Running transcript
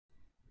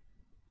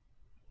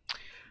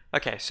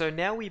Okay, so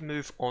now we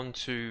move on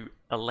to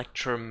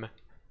Electrum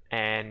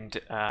and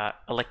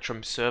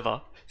Electrum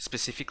server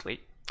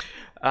specifically.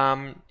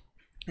 Um,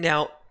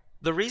 Now,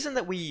 the reason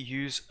that we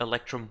use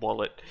Electrum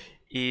Wallet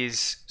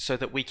is so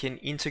that we can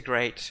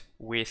integrate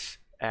with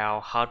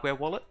our hardware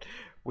wallet.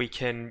 We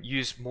can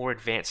use more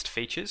advanced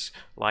features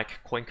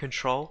like coin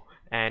control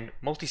and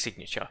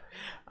multi-signature.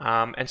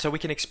 And so we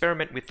can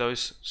experiment with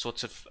those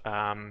sorts of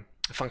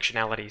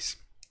functionalities.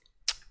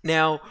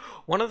 Now,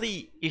 one of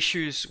the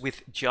issues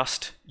with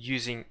just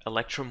using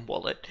Electrum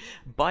Wallet,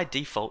 by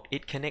default,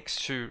 it connects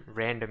to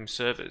random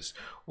servers.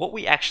 What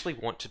we actually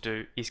want to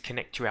do is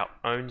connect to our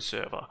own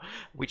server,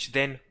 which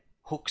then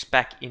hooks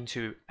back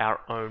into our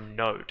own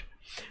node.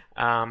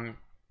 And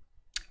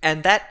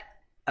that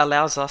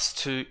allows us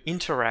to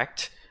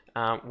interact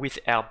with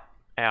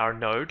our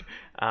node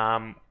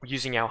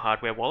using our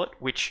hardware wallet,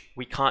 which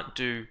we can't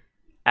do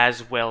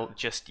as well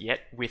just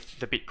yet with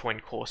the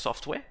Bitcoin Core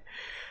software.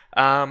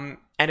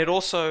 And it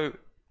also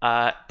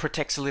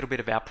protects a little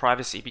bit of our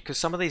privacy because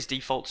some of these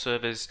default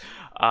servers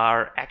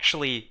are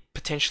actually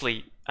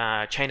potentially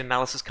chain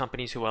analysis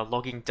companies who are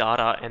logging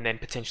data and then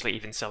potentially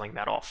even selling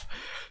that off.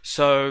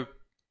 So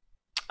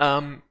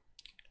um,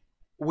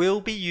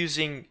 we'll be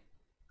using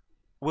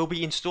we'll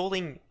be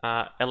installing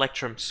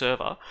Electrum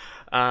Server.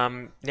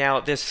 Now,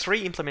 there's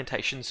three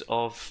implementations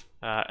of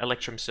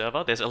Electrum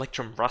Server. There's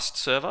Electrum Rust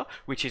Server,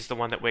 which is the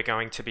one that we're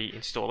going to be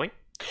installing.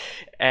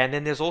 And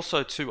then there's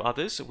also two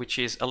others, which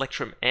is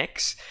Electrum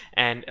X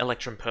and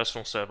Electrum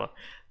Personal Server.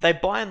 They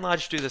by and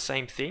large do the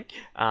same thing,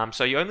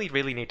 so you only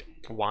really need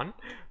one,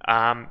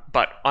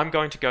 but I'm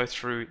going to go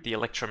through the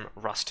Electrum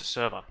Rust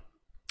server.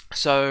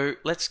 So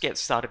let's get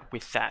started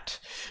with that.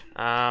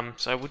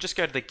 So we'll just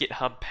go to the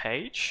GitHub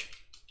page.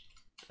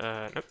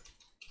 Nope.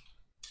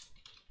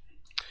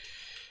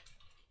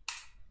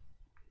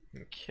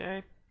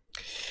 Okay.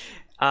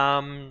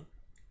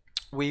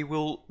 We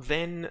will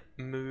then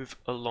move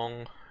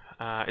along.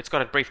 It's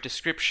got a brief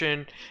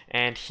description,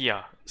 and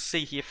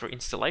see here for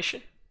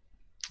installation.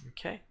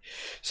 Okay,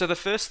 so the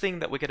first thing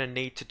that we're going to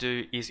need to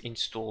do is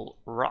install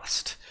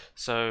Rust.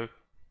 So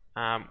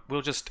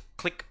we'll just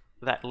click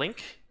that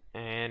link,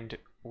 and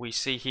we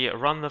see here,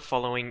 run the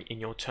following in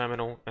your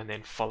terminal, and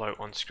then follow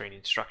on-screen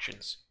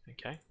instructions.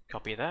 Okay,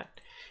 copy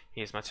that.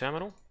 Here's my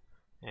terminal,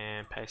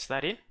 and paste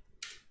that in.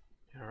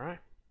 All right.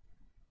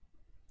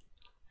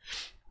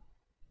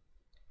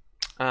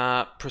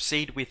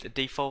 Proceed with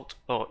default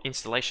or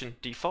installation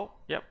default.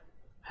 Yep,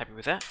 happy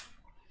with that.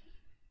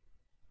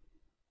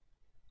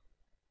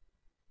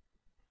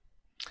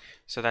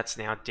 So that's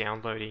now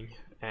downloading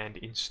and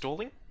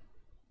installing.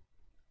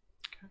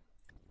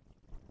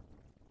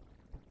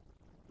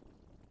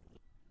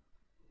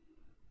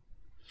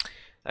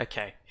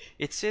 Okay,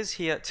 it says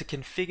here to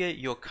configure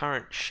your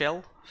current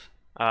shell,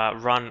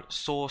 run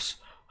source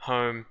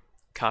home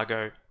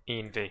cargo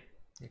env.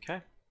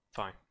 Okay,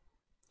 fine.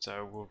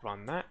 So we'll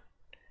run that.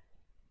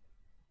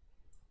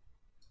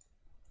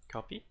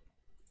 Copy,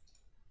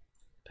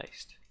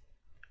 paste.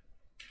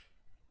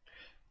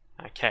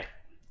 Okay,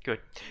 good.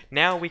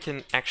 Now we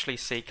can actually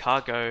see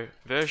cargo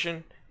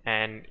version,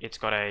 and it's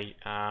got a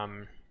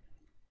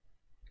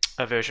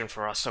version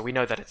for us, so we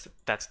know that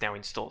that's now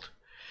installed.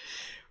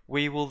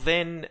 We will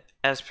then,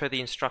 as per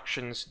the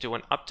instructions, do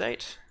an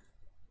update.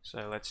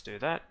 So let's do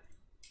that.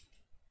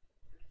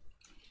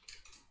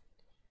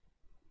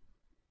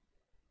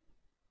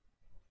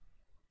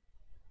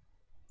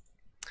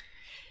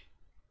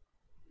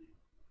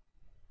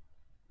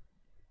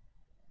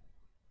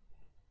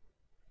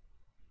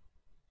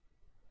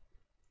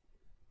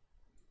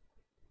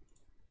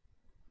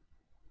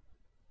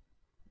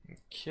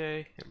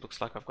 Okay, it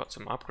looks like I've got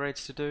some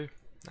upgrades to do.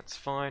 That's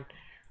fine.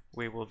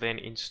 We will then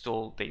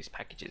install these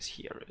packages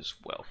here as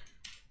well.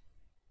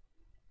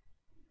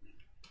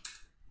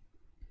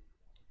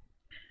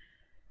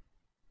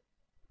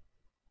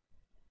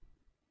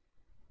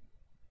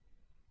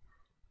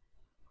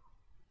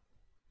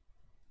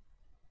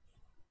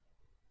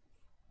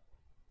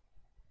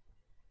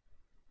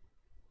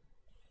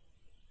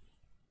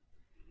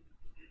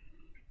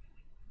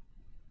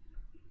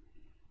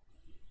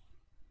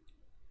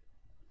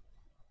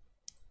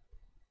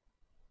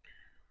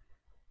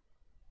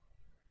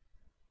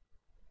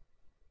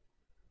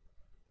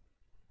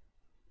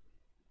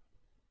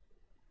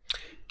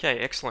 Okay,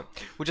 excellent.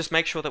 We'll just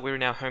make sure that we're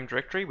in our home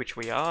directory, which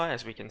we are.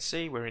 As we can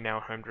see, we're in our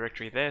home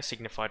directory there,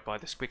 signified by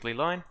the squiggly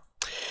line.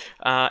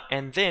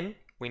 And then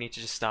we need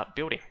to just start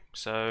building.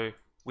 So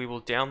we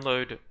will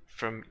download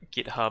from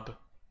GitHub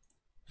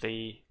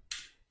the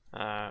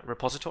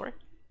repository.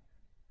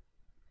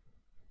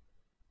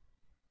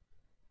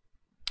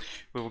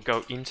 We will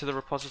go into the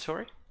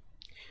repository,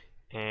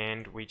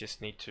 and we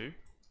just need to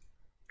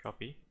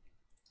copy,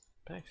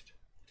 paste.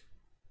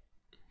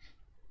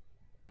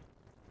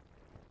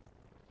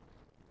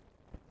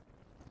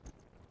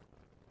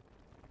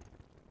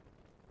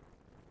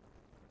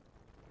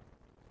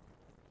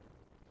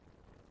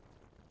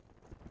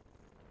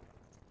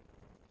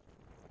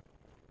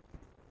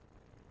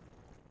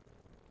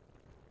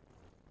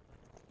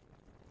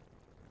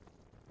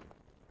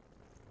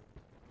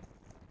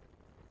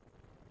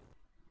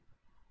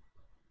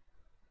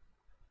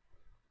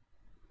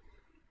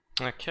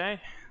 Okay,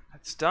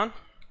 that's done.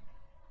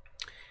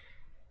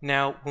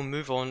 Now we'll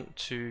move on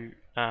to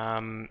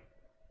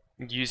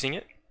using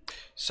it.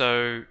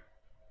 So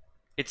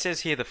it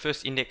says here the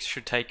first index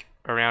should take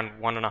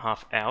around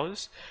 1.5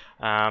 hours.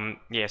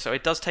 Yeah, so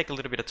it does take a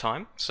little bit of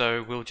time.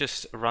 So we'll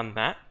just run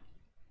that.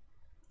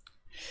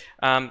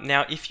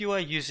 Now, if you are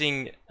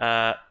using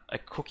a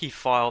cookie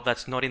file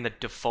that's not in the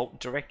default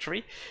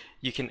directory,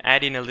 you can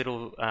add in a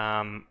little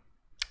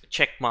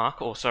check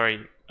mark, or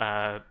sorry,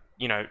 a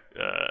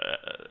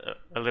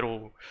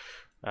little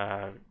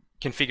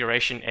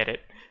configuration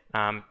edit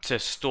to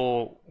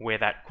store where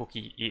that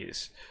cookie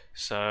is.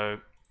 So,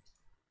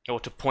 or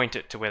to point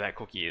it to where that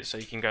cookie is. So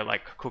you can go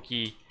like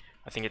cookie,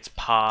 I think it's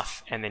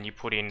path, and then you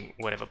put in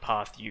whatever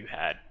path you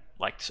had,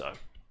 like so.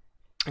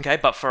 Okay,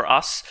 but for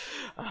us,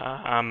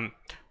 I'm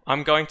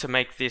going to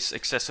make this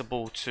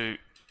accessible to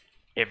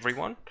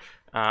everyone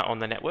on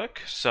the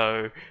network.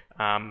 So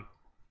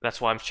that's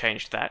why I've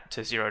changed that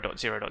to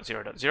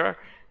 0.0.0.0,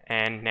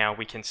 and now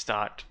we can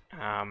start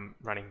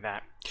running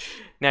that.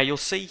 Now you'll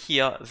see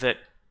here that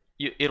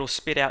it'll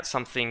spit out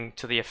something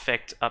to the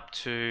effect up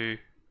to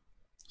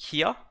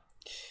here,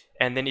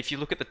 and then if you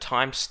look at the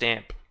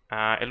timestamp,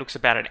 it looks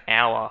about an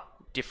hour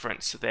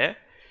difference there.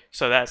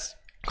 So that's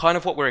kind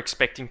of what we're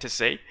expecting to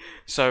see.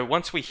 So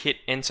once we hit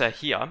enter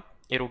here,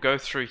 it'll go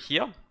through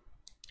here.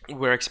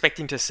 We're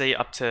expecting to see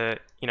up to,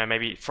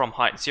 maybe from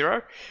height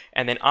 0,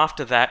 and then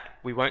after that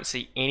we won't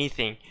see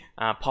anything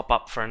pop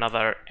up for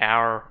another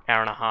hour,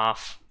 hour and a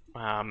half,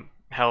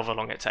 however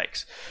long it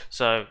takes.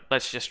 So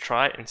let's just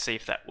try it and see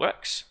if that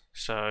works.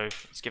 So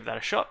let's give that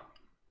a shot.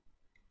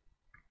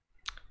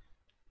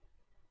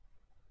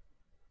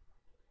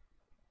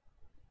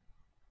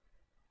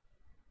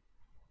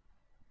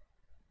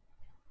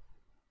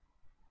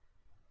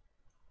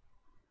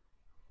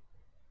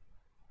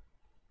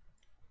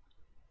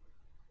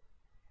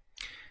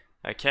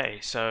 Okay,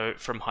 so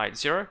from height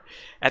 0.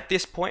 At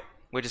this point,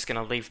 we're just going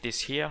to leave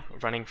this here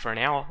running for an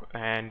hour,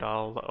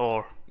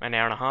 or an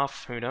hour and a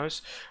half, who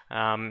knows,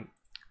 and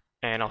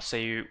I'll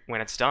see you when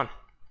it's done.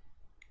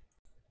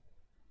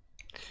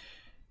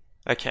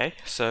 Okay,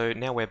 so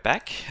now we're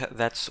back.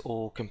 That's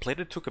all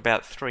completed. Took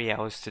about 3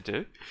 hours to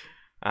do.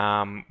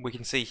 We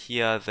can see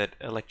here that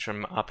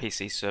Electrum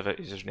RPC server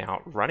is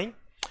now running,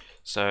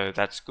 so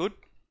that's good.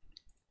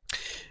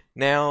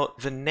 Now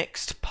the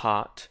next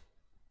part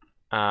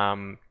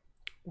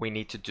we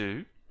need to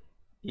do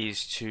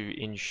is to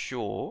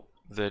ensure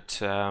that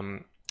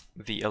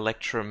the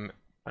Electrum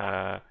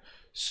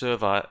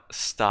server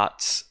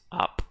starts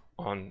up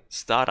on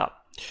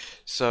startup.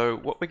 So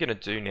what we're going to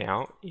do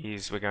now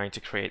is we're going to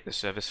create the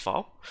service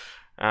file.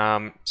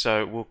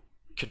 So we'll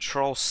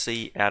Control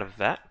C out of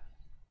that.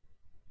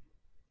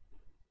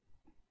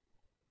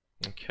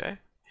 Okay.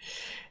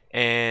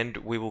 And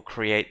we will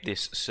create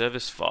this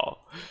service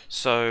file.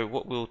 So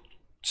what we'll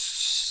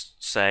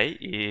say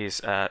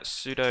is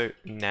sudo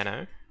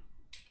nano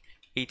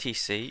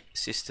etc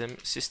system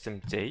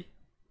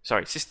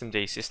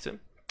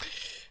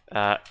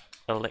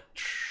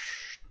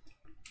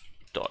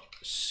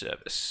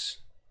elect.service.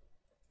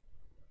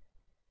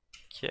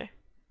 Okay,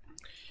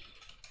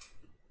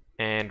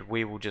 and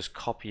we will just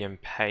copy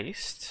and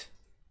paste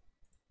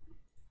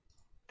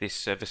this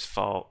service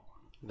file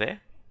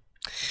there,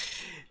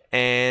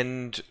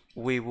 and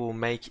we will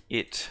make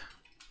it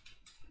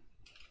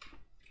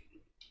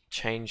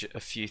change a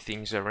few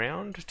things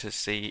around to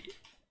see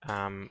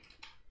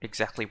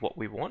exactly what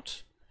we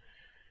want.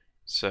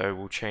 So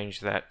we'll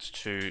change that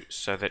to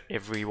so that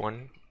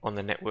everyone on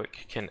the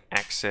network can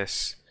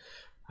access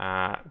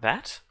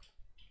that.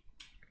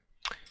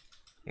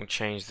 We'll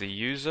change the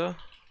user,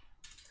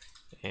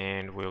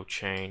 and we'll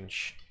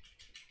change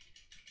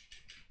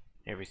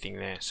everything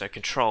there. So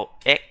Control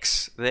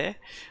X there,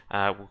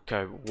 we'll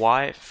go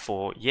Y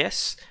for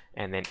yes,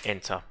 and then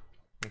enter.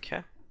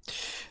 Okay.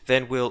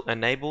 Then we'll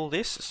enable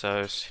this,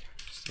 so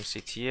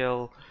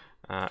systemctl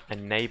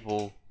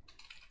enable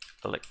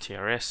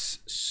electrs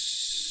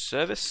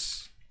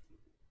service.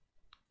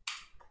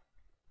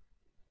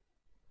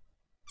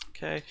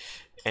 Okay,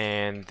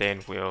 and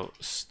then we'll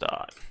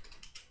start.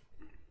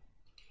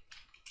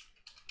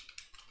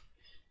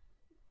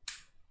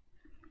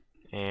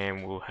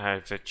 And we'll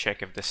have a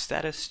check of the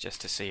status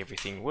just to see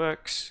everything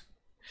works,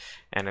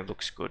 and it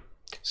looks good.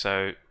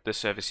 So the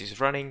service is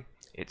running,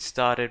 it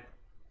started,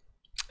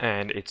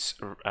 and it's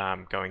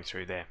going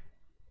through there.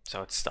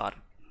 So it started.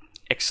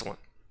 Excellent.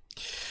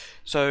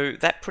 So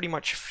that pretty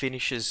much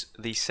finishes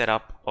the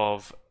setup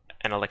of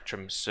an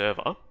Electrum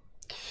server.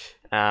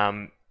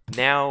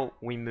 Now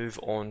we move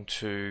on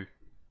to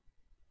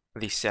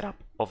the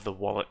setup of the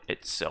wallet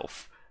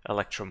itself,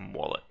 Electrum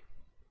wallet.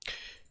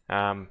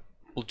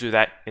 We'll do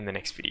that in the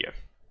next video.